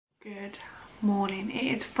Good morning.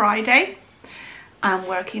 It is Friday. I'm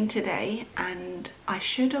working today and I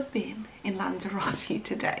should have been in Lanzarote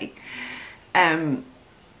today,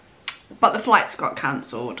 but the flights got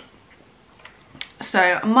cancelled.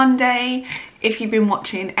 So Monday, if you've been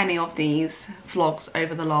watching any of these vlogs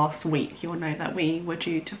over the last week, you'll know that we were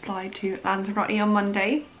due to fly to Lanzarote on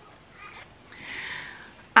Monday.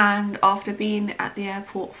 And after being at the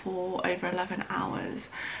airport for over 11 hours,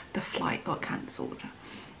 the flight got cancelled.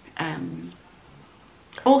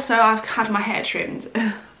 Also, I've had my hair trimmed.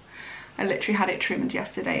 I literally had it trimmed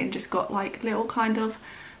yesterday and just got like little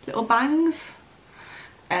bangs.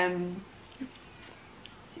 But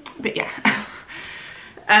yeah.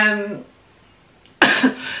 I've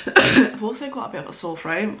also got a bit of a sore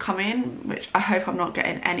throat coming, which I hope I'm not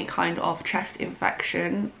getting any kind of chest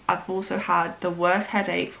infection. I've also had the worst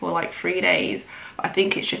headache for like 3 days. I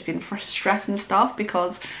think it's just been for stress and stuff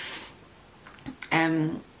because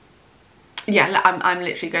yeah, I'm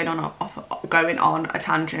literally going on a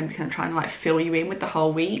tangent because I'm trying to like fill you in with the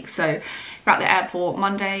whole week. So we're at the airport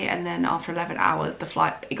Monday, and then after 11 hours the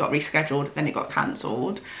flight, it got rescheduled, then it got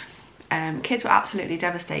cancelled. Kids were absolutely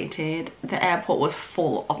devastated. The airport was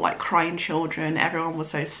full of like crying children. Everyone was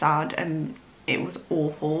so sad and it was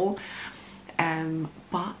awful.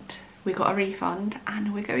 But we got a refund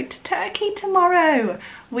and we're going to Turkey tomorrow.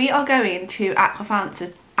 We are going to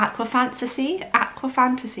Aquafantasy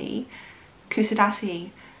Kusadasi.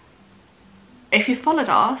 If you followed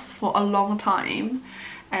us for a long time,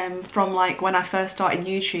 from like when I first started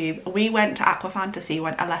YouTube, we went to Aquafantasy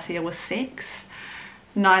when Alessia was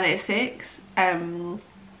 986. I'll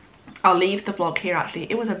leave the vlog here.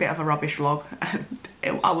 Actually, it was a bit of a rubbish vlog.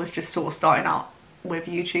 I was just sort of starting out with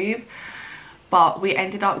YouTube, but we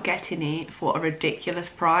ended up getting it for a ridiculous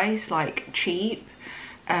price, like cheap.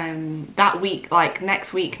 That week, like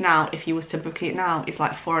next week now, if you was to book it now, it's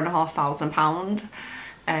like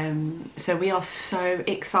 £4,500. So we are so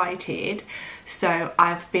excited. So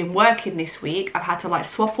I've been working this week. I've had to like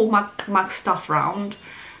swap all my stuff around,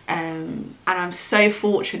 and I'm so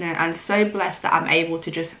fortunate and so blessed that I'm able to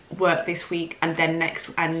just work this week and then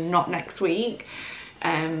not next week.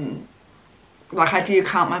 Like I do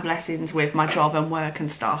count my blessings with my job and work and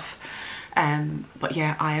stuff. But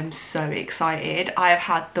yeah, I am so excited. I have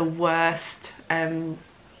had the worst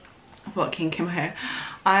what kink in my hair.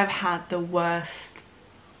 I have had the worst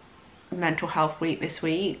mental health week this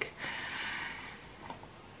week.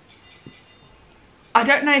 I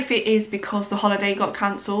don't know if it is because the holiday got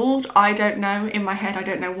cancelled. I don't know. In my head, I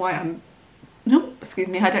don't know why I'm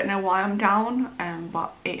I don't know why I'm down,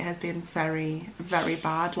 but it has been very, very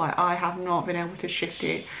bad. Like I have not been able to shift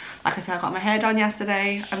it. Like I said, I got my hair done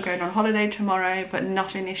yesterday. I'm going on holiday tomorrow, but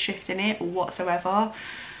nothing is shifting it whatsoever.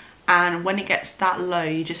 And when it gets that low,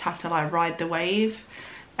 you just have to like ride the wave.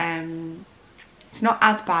 It's not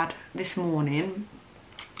as bad this morning.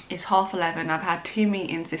 It's 11:30. I've had 2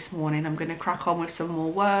 meetings this morning. I'm going to crack on with some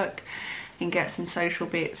more work and get some social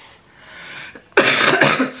bits.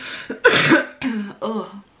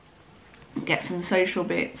 Oh, get some social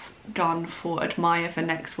bits done for Admire for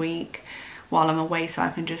next week while I'm away, so I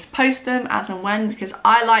can just post them as and when, because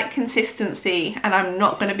I like consistency and I'm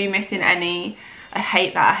not going to be missing any. I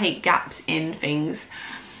hate that. I hate gaps in things.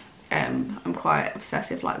 I'm quite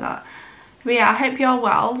obsessive like that. But yeah, I hope you're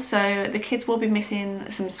well. So the kids will be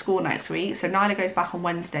missing some school next week. So Nyla goes back on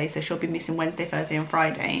Wednesday, so she'll be missing Wednesday, Thursday and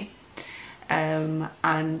Friday. And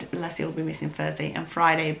Leslie will be missing Thursday and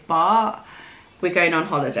Friday, but we're going on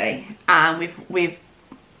holiday and we've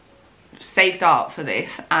saved up for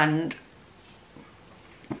this, and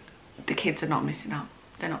the kids are not missing out.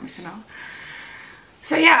 They're not missing out.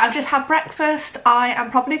 So yeah, I've just had breakfast. I am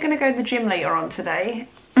probably going to go to the gym later on today.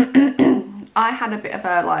 I had a bit of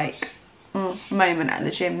a like moment at the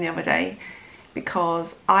gym the other day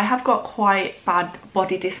because I have got quite bad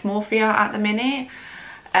body dysmorphia at the minute.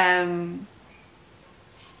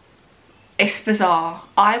 It's bizarre.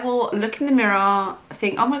 I will look in the mirror,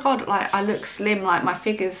 think, oh my god, like I look slim, like my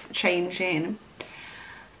figure's changing,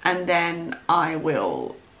 and then I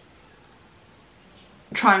will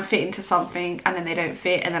try and fit into something and then they don't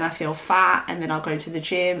fit, and then I feel fat, and then I'll go to the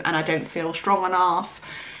gym and I don't feel strong enough,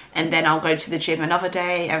 and then I'll go to the gym another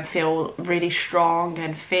day and feel really strong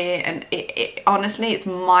and fit, and it honestly, it's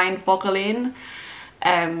mind-boggling.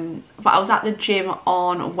 But I was at the gym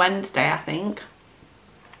on Wednesday, I think,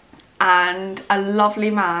 and a lovely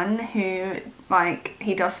man who, like,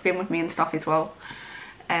 he does spin with me and stuff as well,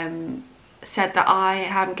 said that I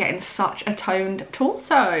am getting such a toned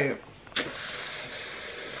torso.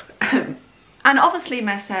 And obviously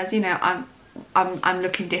Mess says, you know, I'm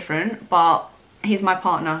looking different, but he's my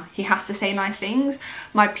partner. He has to say nice things.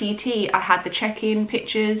 My PT, I had the check-in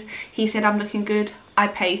pictures. He said I'm looking good. I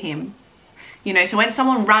pay him. You know, so when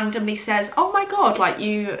someone randomly says, oh my God, like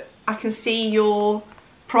I can see your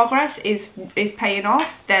progress is paying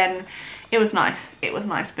off, then it was nice. It was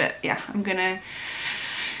nice. But yeah, I'm gonna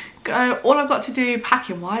go. All I've got to do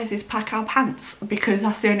packing wise is pack our pants, because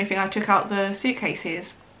that's the only thing I took out the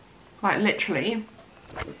suitcases. Like literally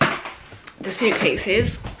the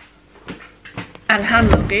suitcases and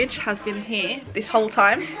hand luggage has been here this whole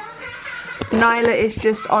time. Nyla is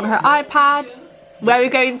just on her iPad. Where are we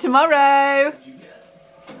going tomorrow?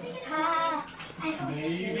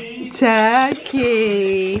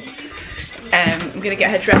 Turkey. I'm gonna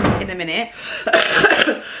get her dressed in a minute.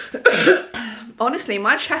 Honestly,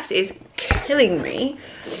 my chest is killing me.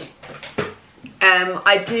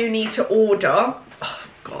 I do need to order. Oh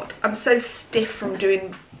God, I'm so stiff from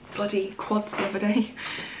doing bloody quads the other day.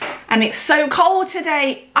 And it's so cold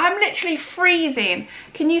today. I'm literally freezing.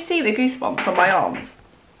 Can you see the goosebumps on my arms?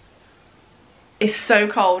 It's so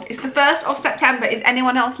cold. It's the 1st of September. Is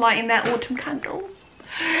anyone else lighting their autumn candles?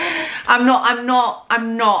 I'm not. I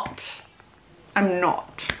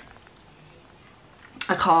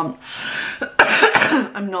can't.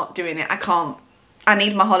 I'm not doing it. I can't. I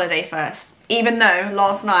need my holiday first. Even though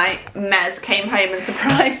last night Mez came home and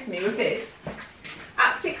surprised me with this.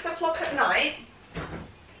 At 6 o'clock at night.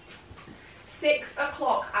 6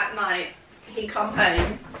 o'clock at night, he come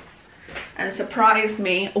home and surprised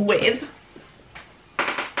me with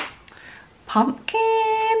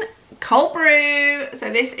pumpkin cold brew.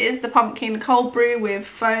 So this is the pumpkin cold brew with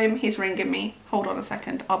foam. He's ringing me. Hold on a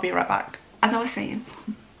second. I'll be right back. As I was saying,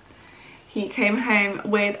 he came home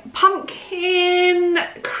with pumpkin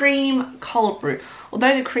cream cold brew.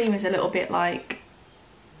 Although the cream is a little bit like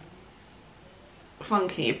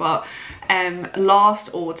funky, but last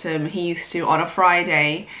autumn he used to, on a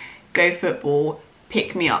Friday, go football,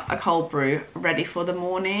 pick me up a cold brew ready for the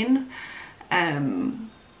morning.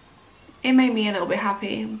 It made me a little bit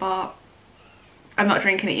happy, but I'm not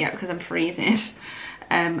drinking it yet because I'm freezing.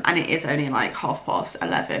 And it is only like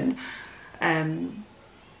 11:30.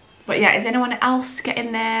 But yeah, is anyone else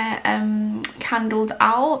getting their candles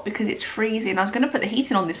out? Because it's freezing. I was going to put the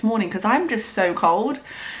heating on this morning because I'm just so cold.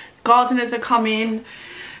 Gardeners are coming.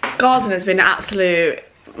 Gardener's been an absolute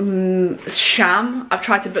sham. I've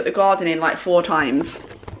tried to put the garden in like 4 times.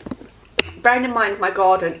 Bearing in mind my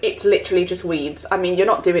garden, it's literally just weeds. I mean, you're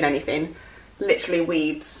not doing anything. Literally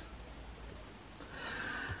weeds.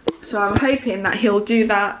 So I'm hoping that he'll do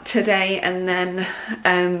that today, and then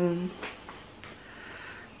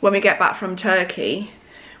when we get back from Turkey,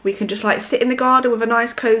 we can just like sit in the garden with a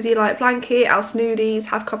nice cozy like blanket, our smoothies,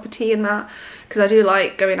 have a cup of tea and that, because I do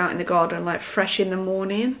like going out in the garden like fresh in the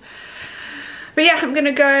morning. But yeah, I'm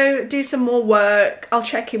gonna go do some more work. I'll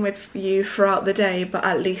check in with you throughout the day, but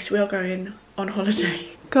at least we are going on holiday.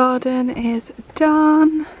 Garden is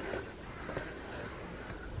done.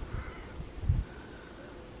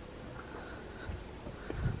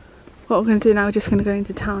 What we're going to do now, we're just going to go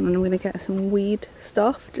into town and I'm going to get some weed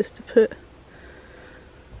stuff just to put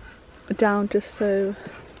down, just so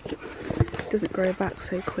it doesn't grow back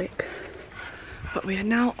so quick. But we are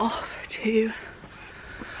now off to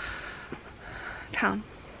town,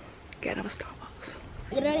 get another Starbucks.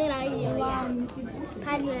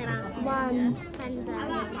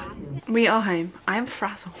 We are home. I am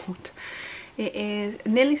frazzled. It is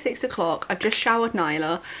nearly 6 o'clock. I've just showered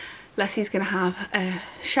Nyla. Leslie's gonna have a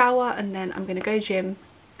shower and then I'm gonna go gym,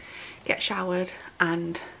 get showered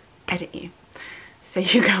and edit you, so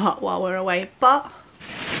you go up while we're away. But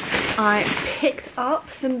I picked up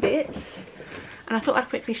some bits and I thought I'd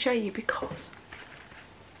quickly show you because,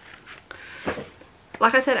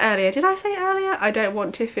 like I said earlier, did I say earlier? I don't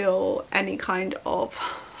want to feel any kind of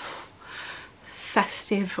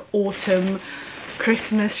festive autumn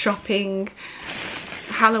Christmas shopping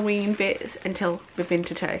Halloween bits until we've been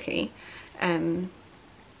to Turkey. But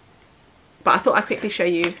I thought I'd quickly show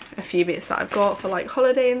you a few bits that I've got for like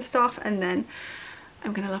holiday and stuff, and then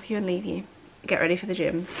I'm gonna love you and leave you, get ready for the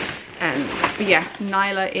gym. But yeah,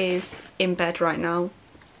 Nyla is in bed right now,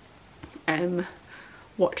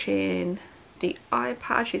 watching the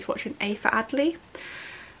iPad. She's watching A for Adley.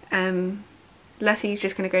 Leslie's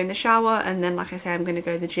just gonna go in the shower, and then like I say, I'm gonna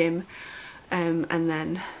go to the gym and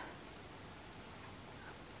then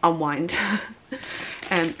unwind.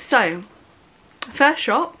 So first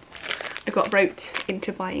shop, I got roped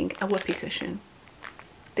into buying a whoopee cushion.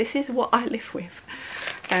 This is what I live with.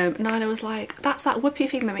 Nyla was like, that's that whoopee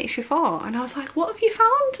thing that makes you fart, and I was like, what have you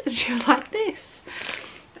found? And she was like, this.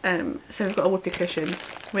 So we've got a whoopee cushion.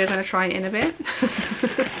 We're going to try it in a bit.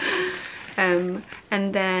 And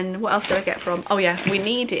then what else did I get from, oh yeah, we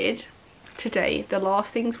needed today, the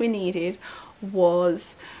last things we needed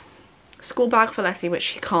was school bag for Leslie, which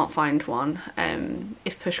she can't find one.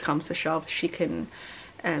 If push comes to shove, she can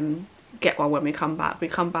get one when we come back. We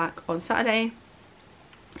come back on Saturday.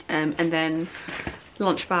 And then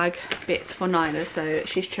lunch bag bits for Nyla, so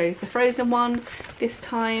she's chose the frozen one this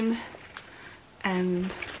time.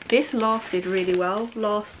 This lasted really well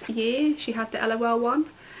last year. She had the LOL one,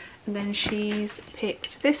 and then she's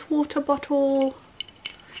picked this water bottle.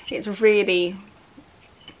 It's really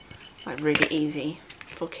easy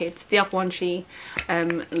for kids. The other one she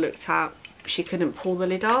looked at, she couldn't pull the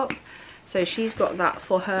lid up, so she's got that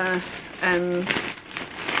for her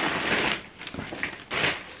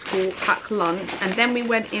school pack lunch. And then we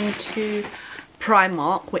went into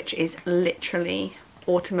Primark, which is literally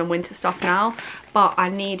autumn and winter stuff now, but I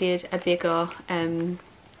needed a bigger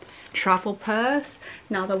travel purse.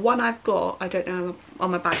 Now the one I've got, I don't know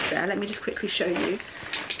on my bags there, let me just quickly show you.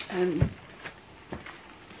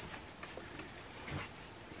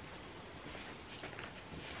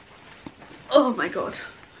 Oh my god,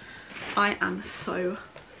 I am so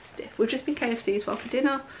stiff. We've just been KFC as well for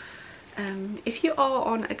dinner. If you are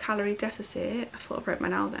on a calorie deficit, I thought I broke my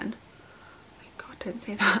nail then. Oh my god, don't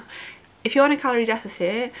say that. If you're on a calorie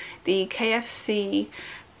deficit, the KFC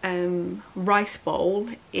rice bowl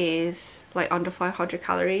is like under 500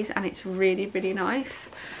 calories, and it's really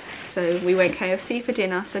nice. So we went KFC for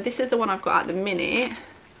dinner. So this is the one I've got at the minute,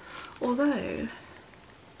 although,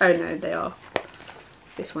 oh no, they are,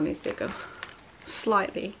 this one is bigger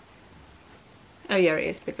slightly. Oh yeah, it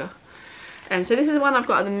is bigger. So this is the one I've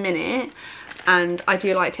got at the minute, and I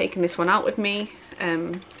do like taking this one out with me.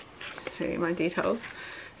 Show you my details.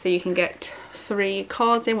 So you can get 3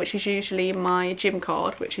 cards in, which is usually my gym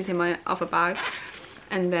card, which is in my other bag,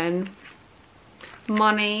 and then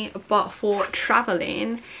money. But for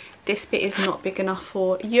travelling, this bit is not big enough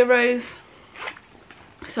for euros.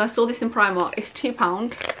 So I saw this in Primark. It's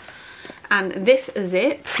 £2, and this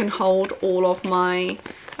zip can hold all of my,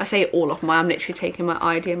 I say all of my, I'm literally taking my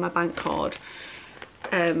ID and my bank card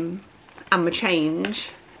and my change.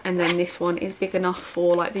 And then this one is big enough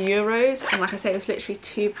for like the euros, and like I say, it was literally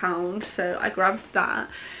 £2, so I grabbed that.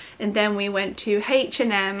 And then we went to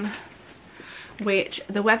H&M, which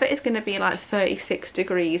the weather is going to be like 36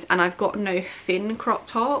 degrees, and I've got no thin crop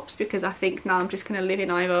tops, because I think now I'm just going to live in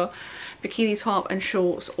either bikini top and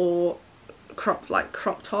shorts or crop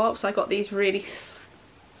tops. So I got these really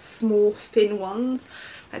small thin ones,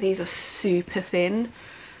 like these are super thin.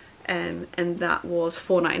 And that was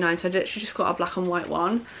 £4.99, so I literally just got a black and white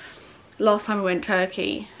one. Last time we went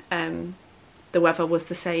Turkey, the weather was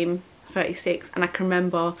the same, 36, and I can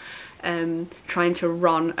remember trying to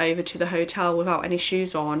run over to the hotel without any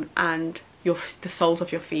shoes on, and the soles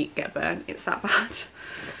of your feet get burnt. It's that bad.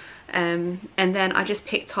 And then I just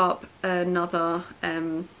picked up another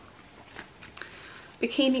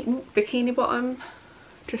bikini bottom,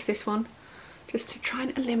 just this one, just to try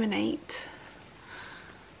and eliminate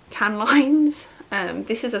tan lines.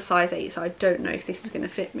 This is a size 8, so I don't know if this is going to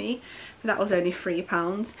fit me, but that was only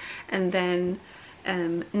 £3. And then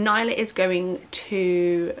Nyla is going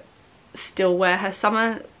to still wear her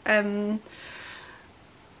summer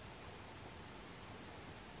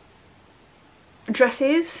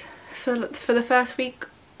dresses for the first week,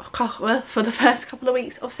 for the first couple of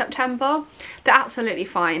weeks of September. They're absolutely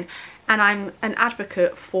fine, and I'm an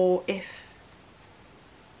advocate for, if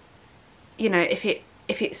you know,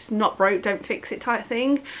 if it's not broke, don't fix it type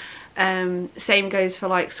thing. Same goes for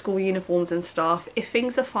like school uniforms and stuff. If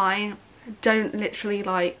things are fine, don't literally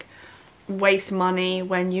like waste money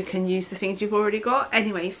when you can use the things you've already got.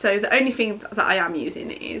 Anyway, so the only thing that I am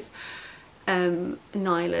using is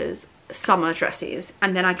Nyla's summer dresses,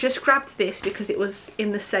 and then I just grabbed this because it was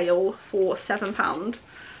in the sale for £7.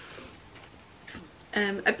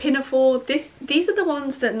 A pinafore. These are the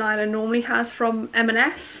ones that Nyla normally has from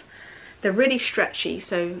M&S. They're really stretchy,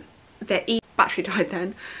 so they're easy. Battery died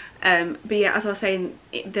then. But yeah, as I was saying,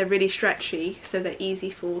 they're really stretchy, so they're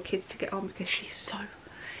easy for kids to get on because she's so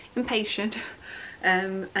impatient.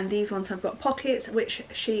 And these ones have got pockets, which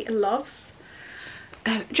she loves.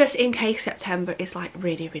 Just in case September is like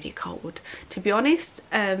really cold. To be honest,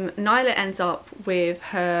 Nyla ends up with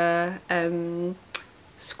her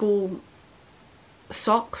school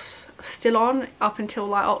socks still on up until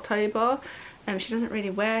like October. She doesn't really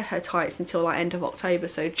wear her tights until like end of October,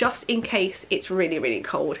 so just in case it's really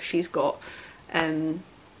cold, she's got a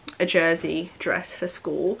jersey dress for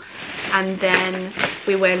school. And then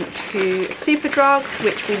we went to Superdrugs,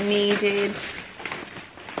 which we needed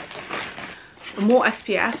more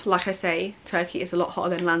SPF. Like I say, Turkey is a lot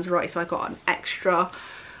hotter than Lanzarote, so I got an extra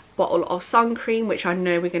bottle of sun cream, which I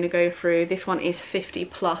know we're going to go through. This one is 50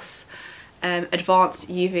 plus advanced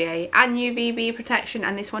UVA and UVB protection,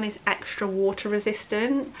 and this one is extra water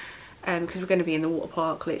resistant because we're going to be in the water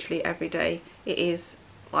park literally every day. It is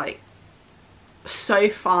like so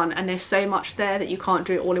fun, and there's so much there that you can't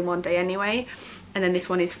do it all in one day anyway. And then this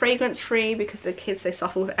one is fragrance free because the kids, they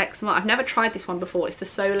suffer with eczema. I've never tried this one before. It's the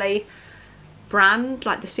Soleil brand,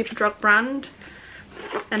 like the Superdrug brand.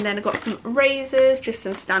 And then I got some razors, just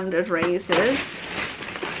some standard razors.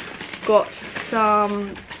 Got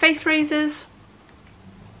some face razors.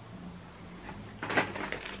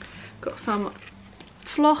 Got some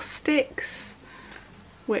floss sticks,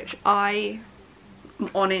 which I am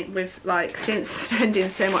on it with, like, since spending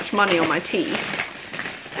so much money on my teeth.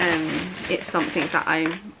 It's something that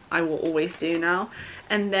I will always do now.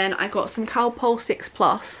 And then I got some Calpol 6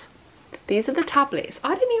 Plus. These are the tablets.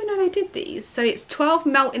 I didn't even know they did these. So it's 12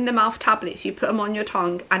 melt in the mouth tablets. You put them on your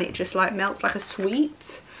tongue and it just like melts like a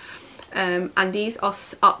sweet. And these are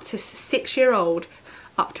up to 6-year-old,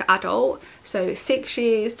 up to adult. So 6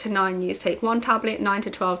 years to 9 years take 1 tablet, 9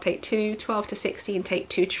 to 12 take 2, 12 to 16 take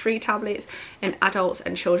 2 to 3 tablets, and adults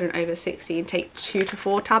and children over 16 take 2 to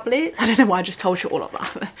 4 tablets. I don't know why I just told you all of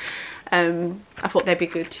that. I thought they'd be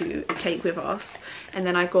good to take with us. And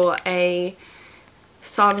then I got a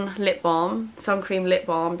sun cream lip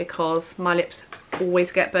balm because my lips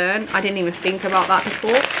always get burned. I didn't even think about that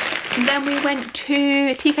before. And then we went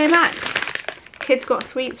to TK Maxx. Kids got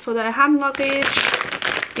sweets for their hand luggage.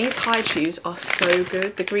 These high chews are so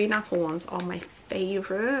good. The green apple ones are my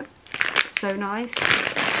favourite. So nice.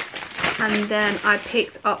 And then I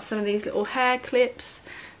picked up some of these little hair clips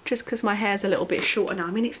just because my hair's a little bit shorter now.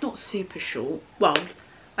 I mean, it's not super short. Well,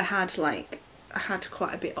 I had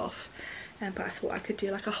quite a bit off. But I thought I could do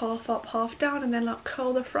like a half up, half down, and then like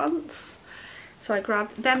curl the fronts. So I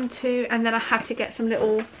grabbed them too, and then I had to get some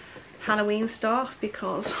little Halloween stuff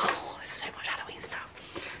because there's so much Halloween stuff.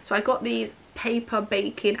 So I got these paper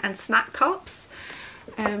baking and snack cups,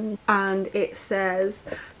 and it says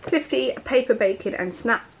 50 paper baking and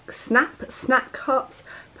snack cups,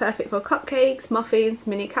 perfect for cupcakes, muffins,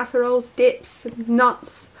 mini casseroles, dips,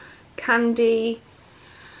 nuts, candy.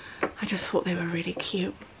 I just thought they were really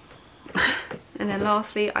cute. And then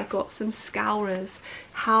lastly I got some scourers.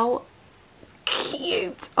 How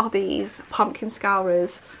cute are these pumpkin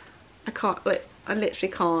scourers? I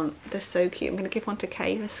literally can't. They're so cute. I'm going to give one to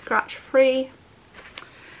Kay. They're scratch free.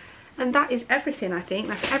 And that is everything. I think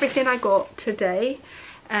that's everything I got today.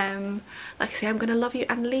 Like I say, I'm going to love you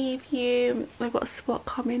and leave you. I've got a spot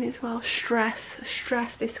coming as well. Stress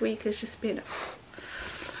this week has just been,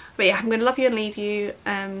 but yeah, I'm going to love you and leave you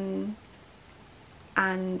and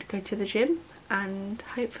go to the gym, and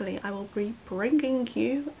hopefully I will be bringing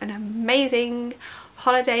you an amazing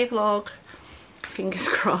holiday vlog, fingers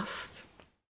crossed.